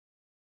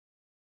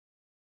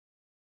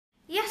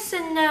Yes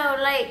and no,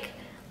 like,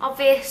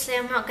 obviously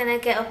I'm not going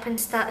to get up and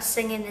start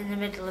singing in the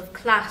middle of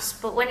class,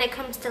 but when it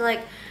comes to, like,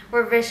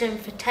 revision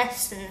for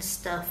tests and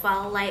stuff,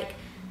 I'll, like,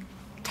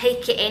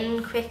 take it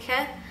in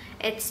quicker.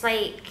 It's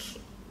like,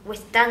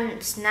 with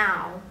dance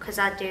now, because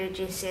I do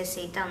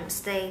GCSE dance,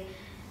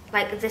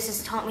 this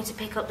has taught me to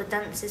pick up the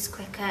dances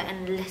quicker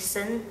and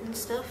listen and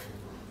stuff.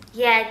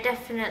 Yeah,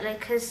 definitely,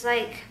 because,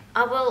 like,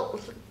 I will,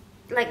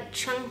 like,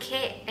 chunk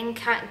it and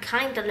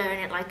kind of learn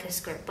it like a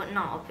script, but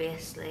not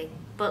obviously.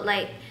 But,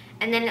 like,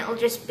 and then it'll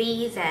just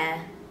be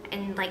there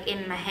in my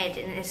head,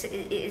 and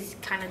it is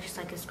kind of just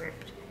like a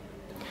script.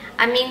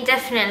 I mean,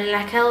 definitely,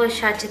 like, I always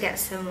try to get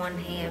someone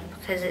here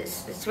because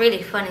it's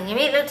really fun and you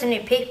meet loads of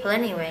new people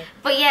anyway.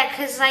 But yeah,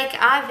 because, like,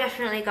 I've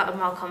definitely got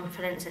more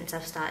confidence since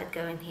I've started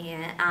going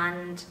here,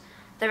 and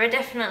there are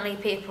definitely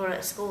people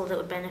at school that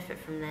would benefit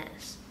from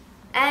this.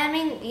 I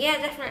mean, yeah,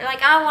 definitely,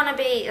 like, I want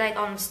to be, like,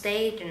 on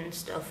stage and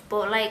stuff,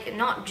 but, like,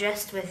 not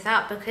just with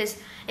that,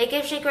 because it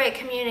gives you great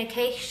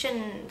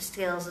communication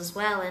skills as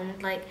well,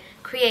 and, like,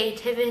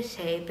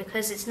 creativity,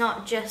 because it's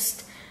not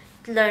just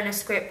learn a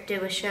script,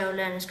 do a show,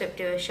 learn a script,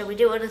 do a show. We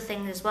do other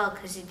things as well,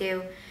 because you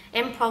do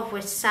improv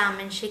with Sam,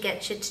 and she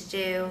gets you to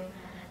do,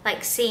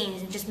 like,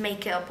 scenes and just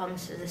make it up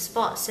onto the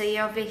spot, so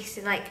you're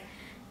obviously, like,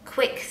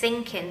 quick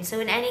thinking, so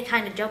in any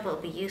kind of job it'll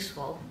be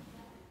useful.